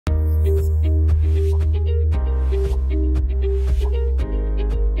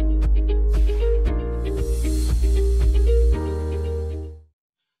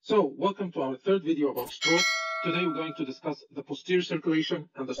So, welcome to our third video about stroke. Today we're going to discuss the posterior circulation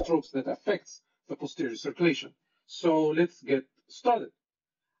and the strokes that affects the posterior circulation. So, let's get started.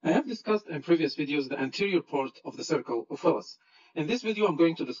 I have discussed in previous videos the anterior part of the circle of Phyllis. In this video, I'm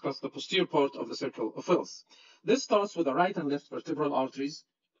going to discuss the posterior part of the circle of Phyllis. This starts with the right and left vertebral arteries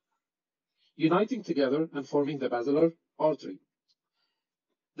uniting together and forming the basilar artery.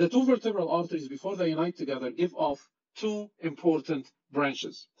 The two vertebral arteries, before they unite together, give off two important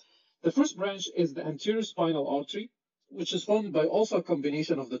branches. The first branch is the anterior spinal artery, which is formed by also a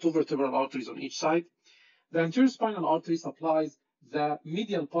combination of the two vertebral arteries on each side. The anterior spinal artery supplies the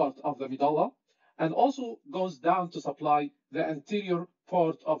medial part of the medulla and also goes down to supply the anterior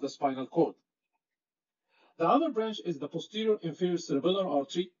part of the spinal cord. The other branch is the posterior inferior cerebellar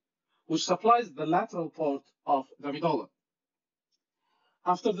artery, which supplies the lateral part of the medulla.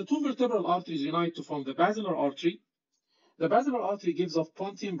 After the two vertebral arteries unite to form the basilar artery, the basilar artery gives off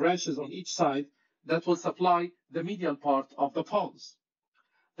pontine branches on each side that will supply the medial part of the pons.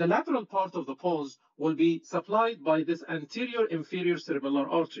 The lateral part of the pons will be supplied by this anterior inferior cerebellar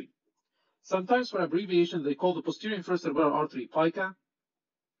artery. Sometimes for abbreviation, they call the posterior inferior cerebellar artery PICA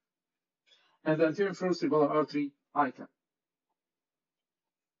and the anterior inferior cerebellar artery ICA.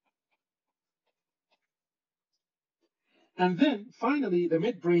 And then finally, the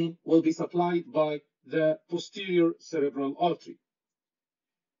midbrain will be supplied by the posterior cerebral artery.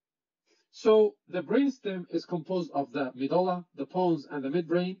 So the brainstem is composed of the medulla, the pons, and the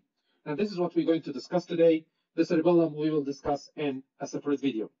midbrain. And this is what we're going to discuss today. The cerebellum we will discuss in a separate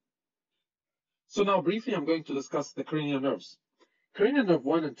video. So now briefly, I'm going to discuss the cranial nerves. Cranial nerve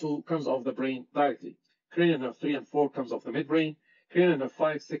 1 and 2 comes off the brain directly. Cranial nerve 3 and 4 comes off the midbrain. Cranial nerve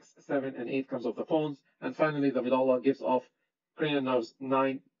 5, 6, 7, and 8 comes off the pons. And finally, the medulla gives off cranial nerves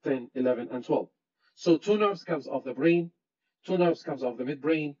 9, 10, 11, and 12. So 2 nerves comes off the brain, 2 nerves comes off the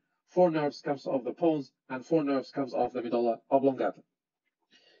midbrain, 4 nerves comes off the pons, and 4 nerves comes off the medulla oblongata.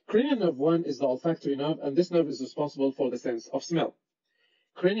 Cranial nerve 1 is the olfactory nerve, and this nerve is responsible for the sense of smell.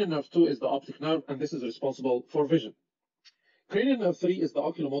 Cranial nerve 2 is the optic nerve, and this is responsible for vision. Cranial nerve 3 is the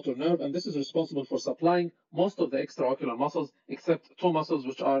oculomotor nerve, and this is responsible for supplying most of the extraocular muscles, except two muscles,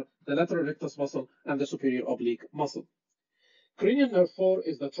 which are the lateral rectus muscle and the superior oblique muscle. Cranial nerve 4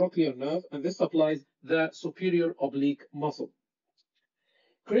 is the trochlear nerve, and this supplies the superior oblique muscle.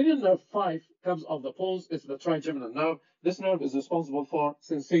 Cranial nerve 5 comes off the pons. It's the trigeminal nerve. This nerve is responsible for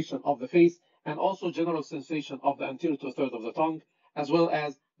sensation of the face and also general sensation of the anterior two-thirds of the tongue, as well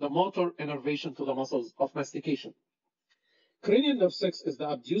as the motor innervation to the muscles of mastication. Cranial nerve 6 is the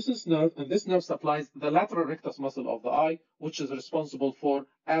abducens nerve, and this nerve supplies the lateral rectus muscle of the eye, which is responsible for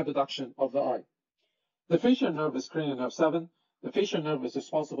abduction of the eye. The facial nerve is cranial nerve 7. The facial nerve is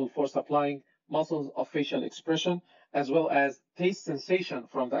responsible for supplying muscles of facial expression, as well as taste sensation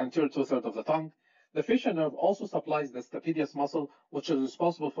from the anterior two-thirds of the tongue. The facial nerve also supplies the stapedius muscle, which is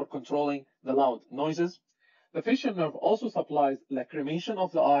responsible for controlling the loud noises. The facial nerve also supplies lacrimation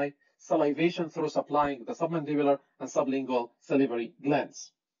of the eye, salivation through supplying the submandibular and sublingual salivary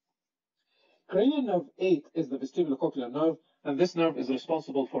glands. Cranial nerve 8 is the vestibulocochlear nerve, and this nerve is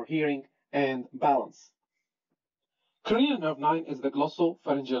responsible for hearing and balance. Cranial nerve 9 is the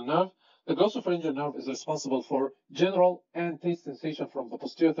glossopharyngeal nerve. The glossopharyngeal nerve is responsible for general and taste sensation from the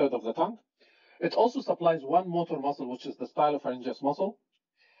posterior third of the tongue. It also supplies one motor muscle, which is the stylopharyngeus muscle.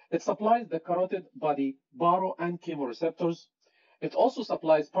 It supplies the carotid body baro and chemoreceptors. It also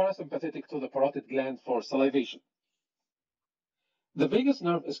supplies parasympathetic to the parotid gland for salivation. The vagus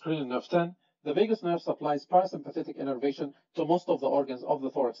nerve is cranial nerve 10. The vagus nerve supplies parasympathetic innervation to most of the organs of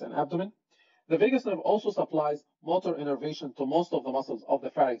the thorax and abdomen. The vagus nerve also supplies motor innervation to most of the muscles of the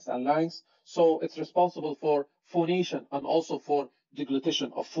pharynx and larynx, so it's responsible for phonation and also for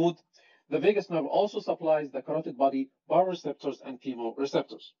deglutition of food. The vagus nerve also supplies the carotid body baroreceptors and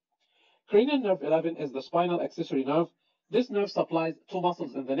chemoreceptors. Cranial nerve 11 is the spinal accessory nerve. This nerve supplies two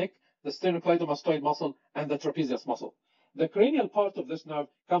muscles in the neck, the sternocleidomastoid muscle and the trapezius muscle. The cranial part of this nerve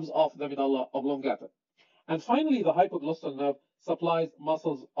comes off the medulla oblongata. And finally, the hypoglossal nerve supplies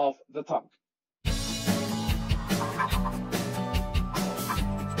muscles of the tongue.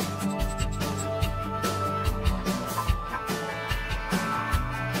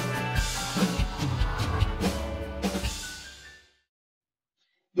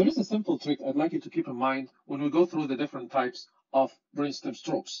 There is a simple trick I'd like you to keep in mind when we go through the different types of brainstem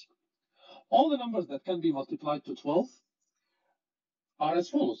strokes. All the numbers that can be multiplied to 12 are as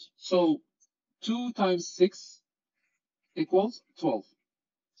follows. So 2 times 6 equals 12.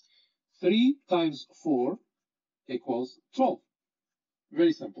 3 times 4 equals 12.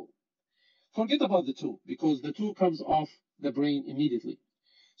 Very simple. Forget about the 2 because the 2 comes off the brain immediately.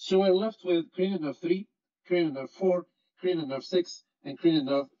 So we're left with cranial nerve 3, cranial nerve 4, cranial nerve 6, and cranial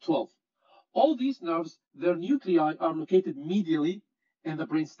nerve 12. All these nerves, their nuclei are located medially in the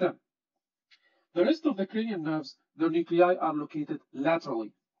brainstem. The rest of the cranial nerves, their nuclei are located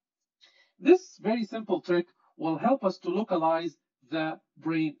laterally. This very simple trick will help us to localize the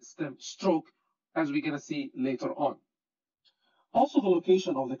brainstem stroke, as we're going to see later on. Also, the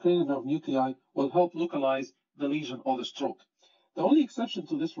location of the cranial nerve nuclei will help localize the lesion or the stroke. The only exception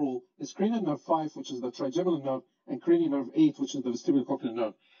to this rule is cranial nerve 5, which is the trigeminal nerve, and cranial nerve 8, which is the vestibulocochlear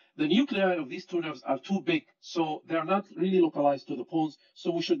nerve. The nuclei of these two nerves are too big, so they're not really localized to the pons,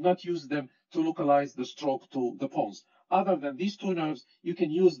 so we should not use them to localize the stroke to the pons. Other than these two nerves, you can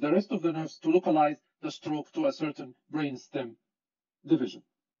use the rest of the nerves to localize the stroke to a certain brainstem division.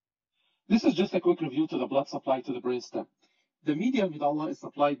 This is just a quick review to the blood supply to the brainstem. The medial medulla is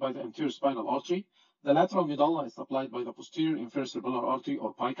supplied by the anterior spinal artery. The lateral medulla is supplied by the posterior inferior cerebellar artery,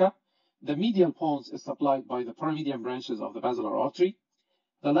 or pica. The medial pons is supplied by the paramedian branches of the basilar artery.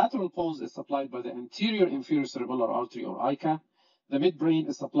 The lateral pons is supplied by the anterior inferior cerebellar artery, or ICA. The midbrain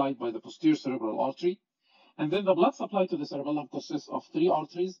is supplied by the posterior cerebral artery. And then the blood supply to the cerebellum consists of 3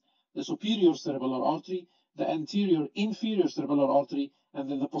 arteries: the superior cerebellar artery, the anterior inferior cerebellar artery, and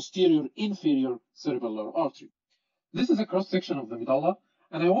then the posterior inferior cerebellar artery. This is a cross-section of the medulla,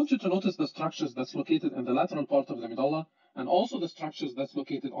 and I want you to notice the structures that's located in the lateral part of the medulla, and also the structures that's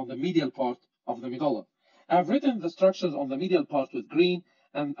located on the medial part of the medulla. I've written the structures on the medial part with green,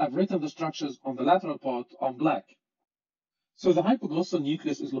 and I've written the structures on the lateral part on black. So the hypoglossal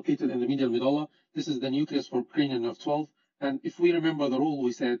nucleus is located in the medial medulla. This is the nucleus for cranial nerve 12, and if we remember the rule,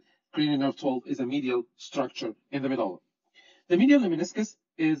 we said cranial nerve 12 is a medial structure in the medulla. The medial meniscus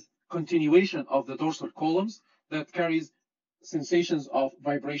is continuation of the dorsal columns that carries sensations of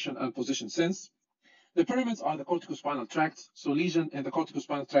vibration and position sense. The pyramids are the corticospinal tracts, so lesion in the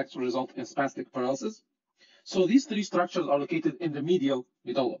corticospinal tracts will result in spastic paralysis. So these 3 structures are located in the medial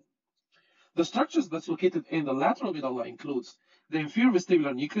medulla. The structures that's located in the lateral medulla includes the inferior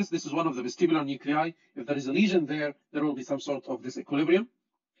vestibular nucleus. This is one of the vestibular nuclei. If there is a lesion there, there will be some sort of disequilibrium.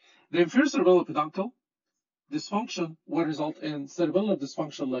 The inferior cerebellar peduncle dysfunction will result in cerebellar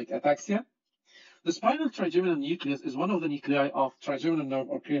dysfunction like ataxia. The spinal trigeminal nucleus is one of the nuclei of trigeminal nerve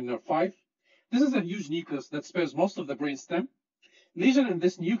or cranial nerve 5. This is a huge nucleus that spares most of the brainstem. Lesion in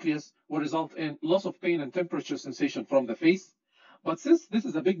this nucleus will result in loss of pain and temperature sensation from the face. But since this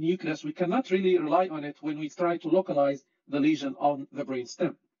is a big nucleus, we cannot really rely on it when we try to localize the lesion on the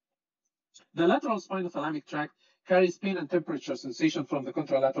brainstem. The lateral spinothalamic tract carries pain and temperature sensation from the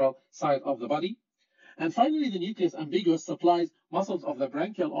contralateral side of the body. And finally, the nucleus ambiguous supplies muscles of the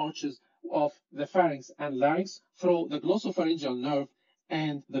branchial arches of the pharynx and larynx through the glossopharyngeal nerve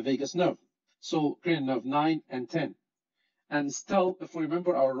and the vagus nerve. So cranial nerve 9 and 10. And still, if we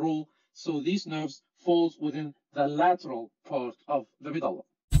remember our rule, so these nerves falls within the lateral part of the medulla.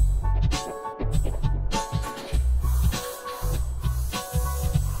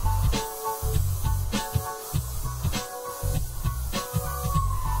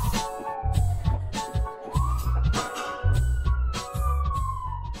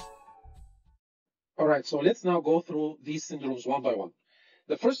 Alright, so let's now go through these syndromes one by one.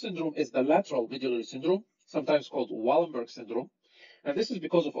 The first syndrome is the lateral medullary syndrome, sometimes called Wallenberg syndrome. And this is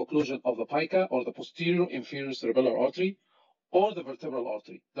because of occlusion of the pica, or the posterior inferior cerebellar artery, or the vertebral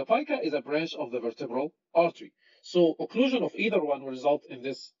artery. The pica is a branch of the vertebral artery. So occlusion of either one will result in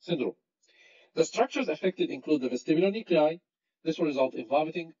this syndrome. The structures affected include the vestibular nuclei. This will result in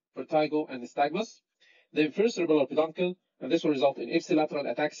vomiting, vertigo, and nystagmus. The inferior cerebellar peduncle, and this will result in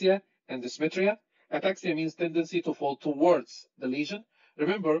ipsilateral ataxia and dysmetria. Ataxia means tendency to fall towards the lesion.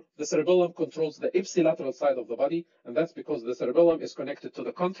 Remember, the cerebellum controls the ipsilateral side of the body, and that's because the cerebellum is connected to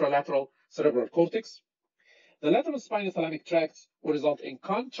the contralateral cerebral cortex. The lateral spinothalamic tracts will result in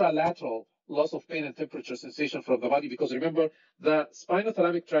contralateral loss of pain and temperature sensation from the body, because remember, the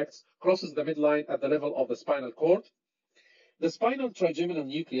spinothalamic tracts crosses the midline at the level of the spinal cord. The spinal trigeminal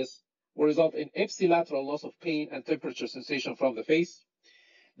nucleus will result in ipsilateral loss of pain and temperature sensation from the face.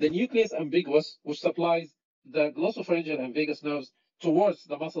 The nucleus ambiguous, which supplies the glossopharyngeal and vagus nerves towards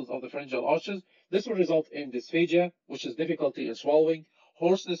the muscles of the pharyngeal arches. This will result in dysphagia, which is difficulty in swallowing,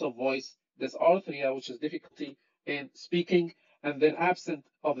 hoarseness of voice, dysarthria, which is difficulty in speaking, and then absent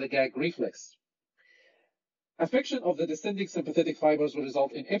of the gag reflex. Affection of the descending sympathetic fibers will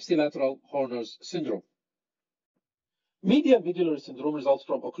result in ipsilateral Horner's syndrome. Medial medullary syndrome results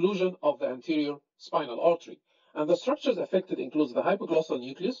from occlusion of the anterior spinal artery, and the structures affected includes the hypoglossal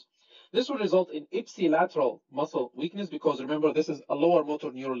nucleus. This will result in ipsilateral muscle weakness, because remember, this is a lower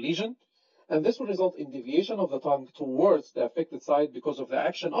motor neural lesion. and this will result in deviation of the tongue towards the affected side because of the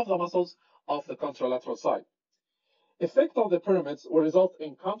action of the muscles of the contralateral side. Effect on the pyramids will result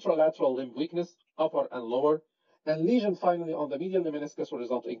in contralateral limb weakness, upper and lower, and lesion finally on the medial meniscus will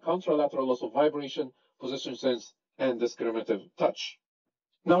result in contralateral loss of vibration, position sense, and discriminative touch.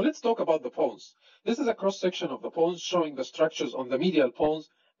 Now let's talk about the pons. This is a cross-section of the pons showing the structures on the medial pons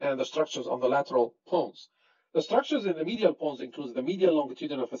and the structures on the lateral pons. The structures in the medial pons include the medial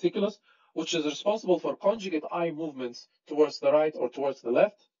longitudinal fasciculus, which is responsible for conjugate eye movements towards the right or towards the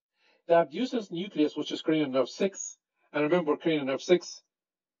left. The abducens nucleus, which is cranial nerve 6, and remember cranial nerve 6,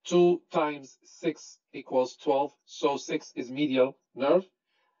 2 times 6 equals 12, so 6 is medial nerve.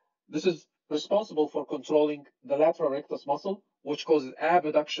 This is responsible for controlling the lateral rectus muscle, which causes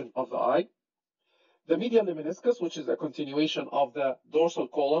abduction of the eye. The medial meniscus, which is a continuation of the dorsal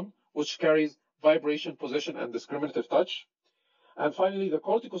column, which carries vibration, position, and discriminative touch. And finally, the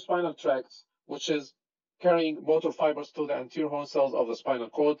corticospinal tract, which is carrying motor fibers to the anterior horn cells of the spinal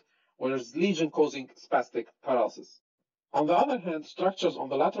cord, where there's lesion causing spastic paralysis. On the other hand, structures on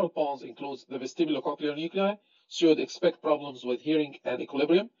the lateral pons includes the vestibulocochlear nuclei, so you would expect problems with hearing and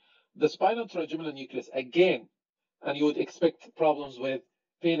equilibrium. The spinal trigeminal nucleus again, and you would expect problems with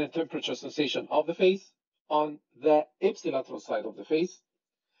pain and temperature sensation of the face on the ipsilateral side of the face.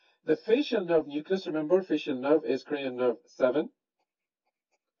 The facial nerve nucleus, remember facial nerve is cranial nerve 7.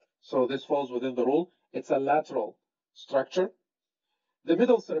 So this falls within the rule. It's a lateral structure. The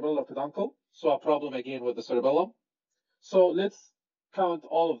middle cerebellar peduncle, so a problem again with the cerebellum. So let's count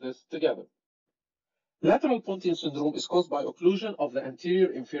all of this together. Lateral pontine syndrome is caused by occlusion of the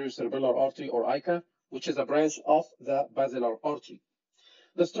anterior inferior cerebellar artery or ICA, which is a branch of the basilar artery.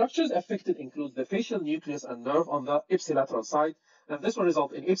 The structures affected include the facial nucleus and nerve on the ipsilateral side, and this will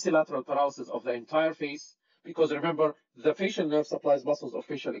result in ipsilateral paralysis of the entire face, because remember, the facial nerve supplies muscles of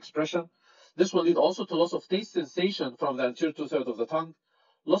facial expression. This will lead also to loss of taste sensation from the anterior two-thirds of the tongue,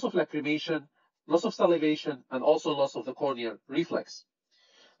 loss of lacrimation, loss of salivation, and also loss of the corneal reflex.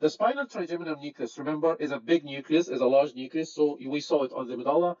 The spinal trigeminal nucleus, remember, is a big nucleus, is a large nucleus, so we saw it on the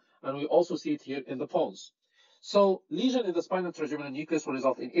medulla, and we also see it here in the pons. So lesion in the spinal trigeminal nucleus will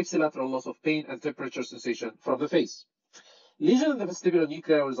result in ipsilateral loss of pain and temperature sensation from the face. Lesion in the vestibular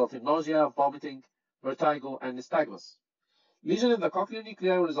nuclei will result in nausea, vomiting, vertigo, and nystagmus. Lesion in the cochlear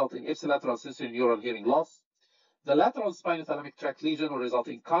nuclei will result in ipsilateral sensory neural hearing loss. The lateral spinothalamic tract lesion will result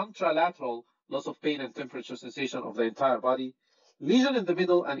in contralateral loss of pain and temperature sensation of the entire body. Lesion in the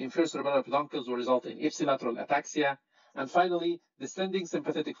middle and inferior cerebellar peduncles will result in ipsilateral ataxia. And finally, descending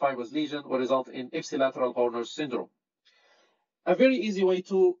sympathetic fibers lesion will result in ipsilateral Horner's syndrome. A very easy way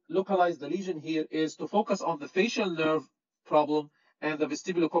to localize the lesion here is to focus on the facial nerve problem and the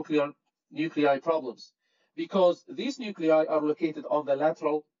vestibulocochlear nuclei problems, because these nuclei are located on the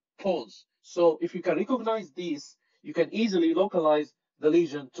lateral pons. So if you can recognize these, you can easily localize the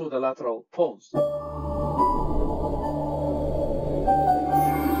lesion to the lateral pons.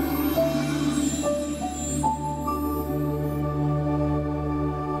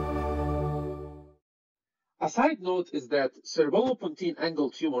 A side note is that cerebellopontine angle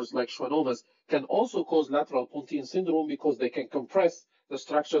tumors like schwannomas can also cause lateral pontine syndrome because they can compress the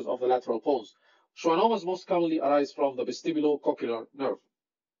structures of the lateral pons. Schwannomas most commonly arise from the vestibulocochlear nerve.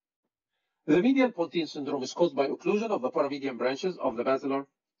 The medial pontine syndrome is caused by occlusion of the paramedian branches of the basilar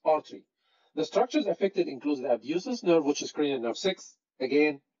artery. The structures affected include the abducens nerve, which is cranial nerve 6.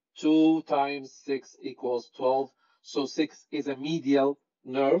 Again, 2 times 6 equals 12. So 6 is a medial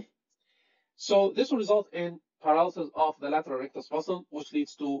nerve. So this will result in paralysis of the lateral rectus muscle, which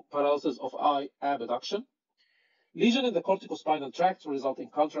leads to paralysis of eye abduction. Lesion in the corticospinal tract will result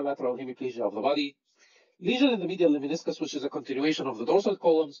in contralateral hemiplegia of the body. Lesion in the medial meniscus, which is a continuation of the dorsal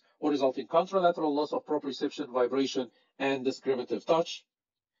columns, will result in contralateral loss of proprioception, vibration, and discriminative touch.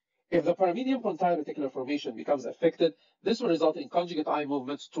 If the paramedian pontine reticular formation becomes affected, this will result in conjugate eye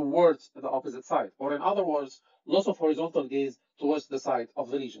movements towards the opposite side, or in other words, loss of horizontal gaze towards the side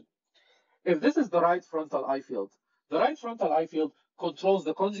of the lesion. If this is the right frontal eye field, the right frontal eye field controls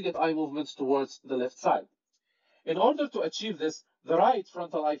the conjugate eye movements towards the left side. In order to achieve this, the right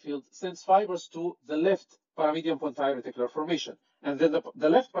frontal eye field sends fibers to the left paramedian pontine reticular formation, and then the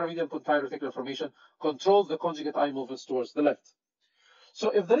left paramedian pontine reticular formation controls the conjugate eye movements towards the left. So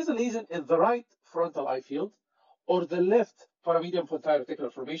if there is a lesion in the right frontal eye field or the left paramedian pontine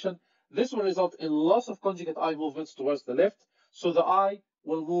reticular formation, this will result in loss of conjugate eye movements towards the left, so the eye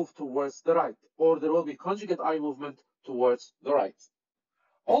will move towards the right, or there will be conjugate eye movement towards the right.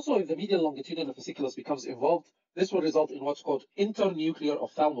 Also, if the medial longitudinal fasciculus becomes involved, this will result in what's called internuclear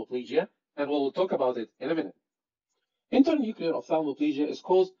ophthalmoplegia, and we'll talk about it in a minute. Internuclear ophthalmoplegia is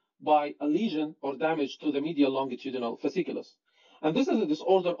caused by a lesion or damage to the medial longitudinal fasciculus. And this is a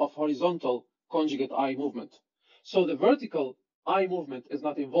disorder of horizontal conjugate eye movement. So the vertical eye movement is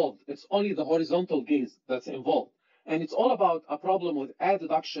not involved. It's only the horizontal gaze that's involved. And it's all about a problem with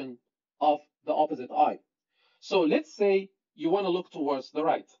adduction of the opposite eye. So let's say you want to look towards the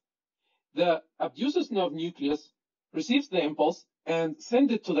right. The abducens nerve nucleus receives the impulse and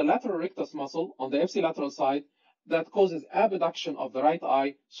sends it to the lateral rectus muscle on the ipsilateral side that causes abduction of the right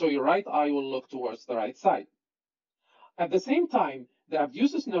eye, so your right eye will look towards the right side. At the same time, the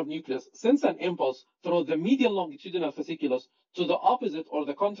abducens nerve nucleus sends an impulse through the medial longitudinal fasciculus to the opposite or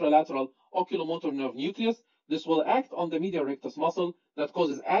the contralateral oculomotor nerve nucleus. This will act on the medial rectus muscle that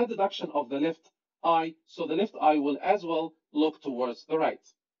causes adduction of the left eye, so the left eye will as well look towards the right.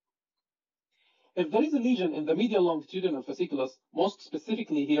 If there is a lesion in the medial longitudinal fasciculus, most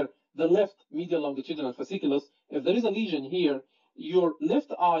specifically here, the left medial longitudinal fasciculus, if there is a lesion here, your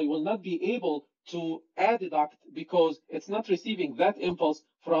left eye will not be able to adduct because it's not receiving that impulse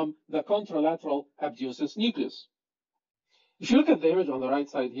from the contralateral abducens nucleus. If you look at the image on the right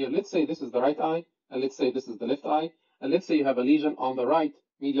side here, let's say this is the right eye, and let's say this is the left eye, and let's say you have a lesion on the right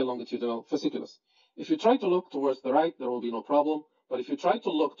medial longitudinal fasciculus. If you try to look towards the right, there will be no problem, but if you try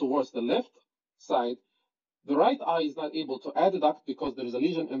to look towards the left side, the right eye is not able to adduct because there is a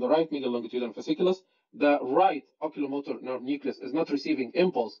lesion in the right medial longitudinal fasciculus. The right oculomotor nerve nucleus is not receiving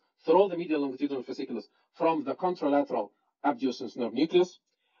impulse through the medial longitudinal fasciculus from the contralateral abducens nerve nucleus.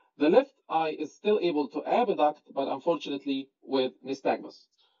 The left eye is still able to abduct, but unfortunately with nystagmus.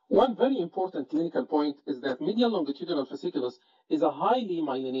 One very important clinical point is that medial longitudinal fasciculus is a highly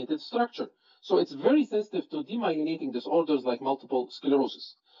myelinated structure. So it's very sensitive to demyelinating disorders like multiple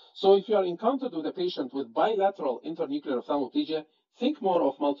sclerosis. So if you are encountered with a patient with bilateral internuclear ophthalmoplegia, think more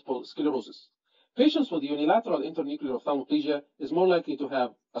of multiple sclerosis. Patients with unilateral internuclear ophthalmoplegia is more likely to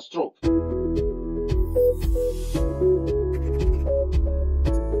have a stroke.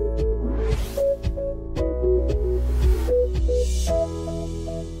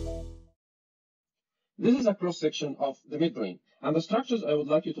 This is a cross-section of the midbrain, and the structures I would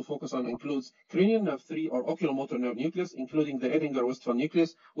like you to focus on includes cranial nerve 3 or oculomotor nerve nucleus, including the Edinger-Westphal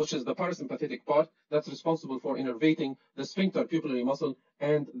nucleus, which is the parasympathetic part that's responsible for innervating the sphincter pupillary muscle,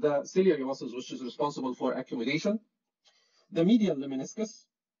 and the ciliary muscles, which is responsible for accumulation. The medial lemniscus.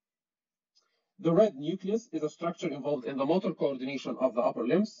 The red nucleus is a structure involved in the motor coordination of the upper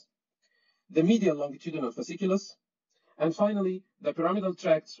limbs. The medial longitudinal fasciculus. And finally, the pyramidal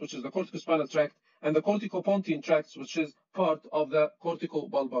tracts, which is the corticospinal tract, and the corticopontine tracts, which is part of the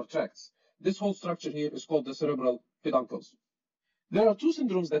corticobulbar tracts. This whole structure here is called the cerebral peduncles. There are two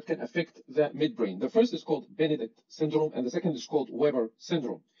syndromes that can affect the midbrain. The first is called Benedict syndrome, and the second is called Weber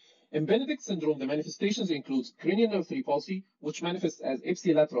syndrome. In Benedict syndrome, the manifestations includes cranial nerve 3 palsy, which manifests as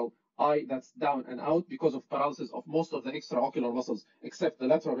ipsilateral eye that's down and out because of paralysis of most of the extraocular muscles except the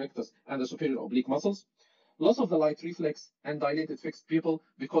lateral rectus and the superior oblique muscles. Loss of the light reflex and dilated fixed pupil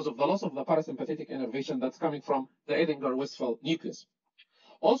because of the loss of the parasympathetic innervation that's coming from the Edinger-Westphal nucleus.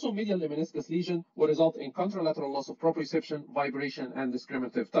 Also, medial lemniscus lesion will result in contralateral loss of proprioception, vibration, and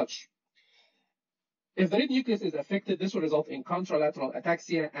discriminative touch. If the red nucleus is affected, this will result in contralateral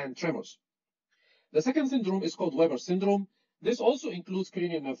ataxia and tremors. The second syndrome is called Weber syndrome. This also includes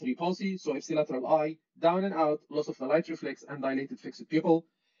cranial nerve 3 palsy, so ipsilateral eye, down and out, loss of the light reflex, and dilated fixed pupil.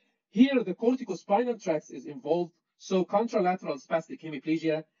 Here, the corticospinal tract is involved, so contralateral spastic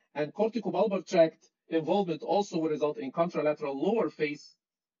hemiplegia, and corticobulbar tract involvement also will result in contralateral lower face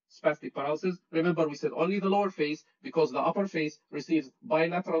spastic paralysis. Remember, we said only the lower face because the upper face receives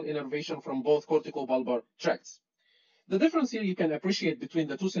bilateral innervation from both corticobulbar tracts. The difference here you can appreciate between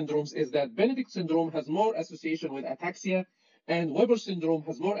the two syndromes is that Benedict syndrome has more association with ataxia, and Weber syndrome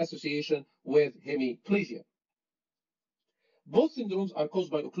has more association with hemiplegia. Both syndromes are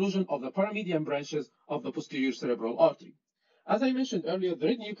caused by occlusion of the paramedian branches of the posterior cerebral artery. As I mentioned earlier, the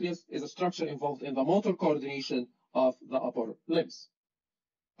red nucleus is a structure involved in the motor coordination of the upper limbs.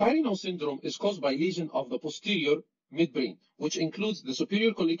 PARINAUD'S syndrome is caused by lesion of the posterior midbrain, which includes the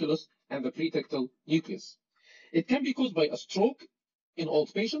superior colliculus and the pretectal nucleus. It can be caused by a stroke in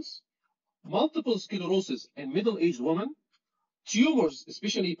old patients, multiple sclerosis in middle-aged women, tumors,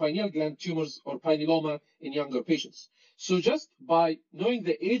 especially pineal gland tumors or pineloma in younger patients. So just by knowing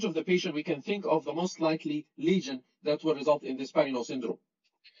the age of the patient, we can think of the most likely lesion that will result in this PARINAUD syndrome.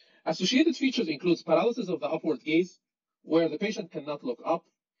 Associated features includes paralysis of the upward gaze, where the patient cannot look up,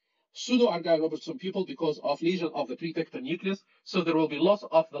 pseudo-Argyll-Robertson pupil because of lesion of the pretectal nucleus, so there will be loss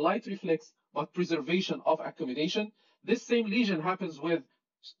of the light reflex, but preservation of accommodation. This same lesion happens with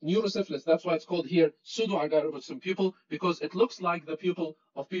neurosyphilis. That's why it's called here pseudo-Argyll-Robertson pupil, because it looks like the pupil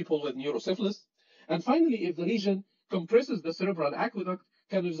of people with neurosyphilis. And finally, if the lesion compresses the cerebral aqueduct,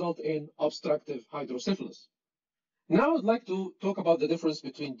 can result in obstructive hydrocephalus. Now I'd like to talk about the difference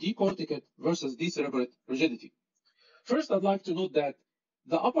between decorticate versus decerebrate rigidity. First, I'd like to note that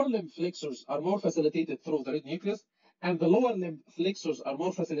the upper limb flexors are more facilitated through the red nucleus, and the lower limb flexors are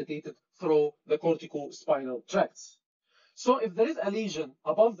more facilitated through the corticospinal tracts. So if there is a lesion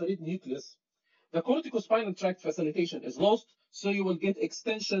above the red nucleus, the corticospinal tract facilitation is lost, so you will get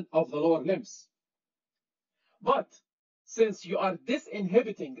extension of the lower limbs. But since you are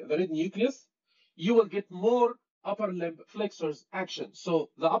disinhibiting the red nucleus, you will get more upper limb flexors action. So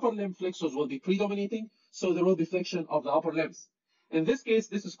the upper limb flexors will be predominating, so there will be flexion of the upper limbs. In this case,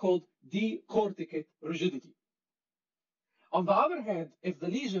 this is called decorticate rigidity. On the other hand, if the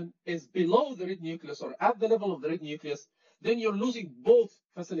lesion is below the red nucleus or at the level of the red nucleus, then you're losing both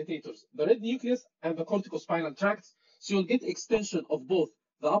facilitators, the red nucleus and the corticospinal tracts, so you'll get extension of both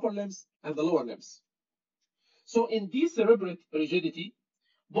the upper limbs and the lower limbs. So in decerebrate rigidity,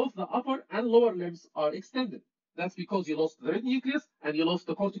 both the upper and lower limbs are extended. That's because you lost the red nucleus and you lost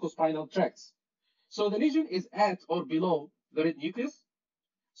the corticospinal tracts. So the lesion is at or below the red nucleus.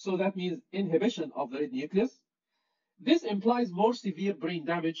 So that means inhibition of the red nucleus. This implies more severe brain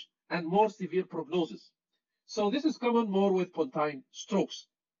damage and more severe prognosis. So this is common more with pontine strokes.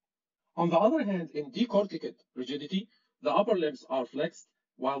 On the other hand, in decorticate rigidity, the upper limbs are flexed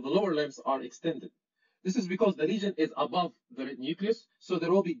while the lower limbs are extended. This is because the lesion is above the red nucleus, so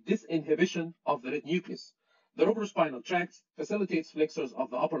there will be disinhibition of the red nucleus. The robospinal tract facilitates flexors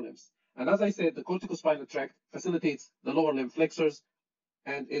of the upper limbs. And as I said, the corticospinal tract facilitates the lower limb flexors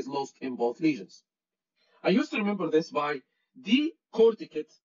and is lost in both lesions. I used to remember this by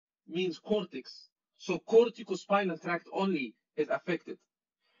decorticate means cortex. So corticospinal tract only is affected.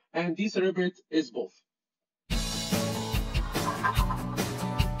 And decerebrate is both.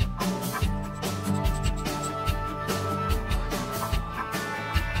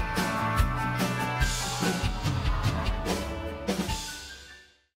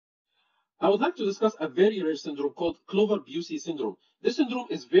 I would like to discuss a very rare syndrome called Clover-Bucy syndrome. This syndrome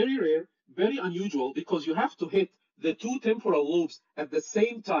is very rare, very unusual, because you have to hit the two temporal lobes at the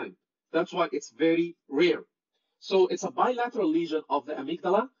same time. That's why it's very rare. So it's a bilateral lesion of the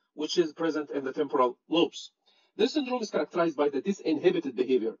amygdala, which is present in the temporal lobes. This syndrome is characterized by the disinhibited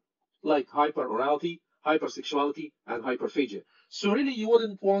behavior, like hyperorality, hypersexuality, and hyperphagia. So really, you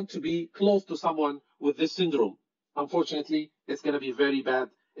wouldn't want to be close to someone with this syndrome. Unfortunately, it's going to be a very bad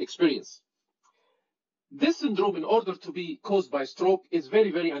experience. This syndrome, in order to be caused by stroke, is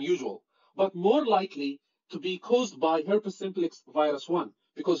very, very unusual, but more likely to be caused by herpes simplex virus 1,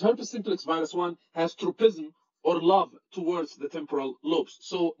 because herpes simplex virus 1 has tropism or love towards the temporal lobes.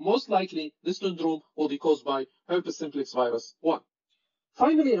 So most likely, this syndrome will be caused by herpes simplex virus 1.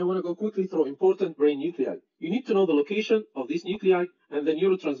 Finally, I want to go quickly through important brain nuclei. You need to know the location of these nuclei and the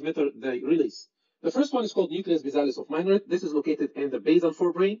neurotransmitter they release. The first one is called nucleus basalis of Meinrad. This is located in the basal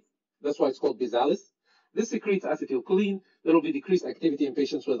forebrain. That's why it's called basalis. This secretes acetylcholine. There will be decreased activity in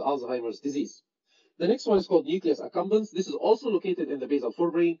patients with Alzheimer's disease. The next one is called nucleus accumbens. This is also located in the basal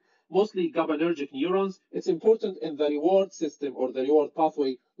forebrain, mostly GABAergic neurons. It's important in the reward system or the reward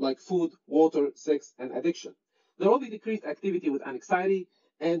pathway, like food, water, sex, and addiction. There will be decreased activity with anxiety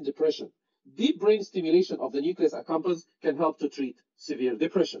and depression. Deep brain stimulation of the nucleus accumbens can help to treat severe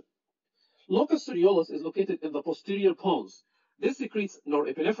depression. Locus cereosus is located in the posterior pons. This secretes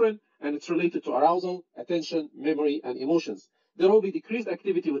norepinephrine, and it's related to arousal, attention, memory, and emotions. There will be decreased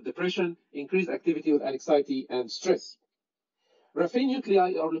activity with depression, increased activity with anxiety and stress. Raphe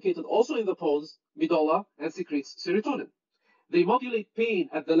nuclei are located also in the pons, medulla, and secretes serotonin. They modulate pain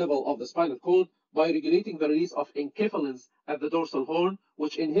at the level of the spinal cord by regulating the release of enkephalins at the dorsal horn,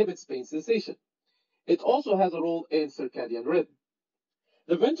 which inhibits pain sensation. It also has a role in circadian rhythm.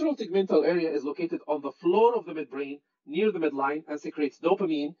 The ventral tegmental area is located on the floor of the midbrain, near the midline, and secretes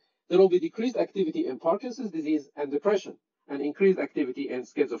dopamine. There will be decreased activity in Parkinson's disease and depression, and increased activity in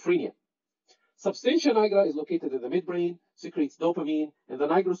schizophrenia. Substantia nigra is located in the midbrain, secretes dopamine in the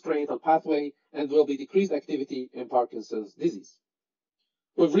nigrostriatal pathway, and will be decreased activity in Parkinson's disease.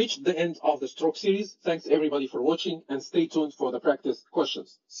 We've reached the end of the stroke series. Thanks everybody for watching, and stay tuned for the practice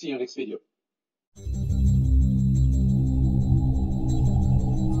questions. See you next video.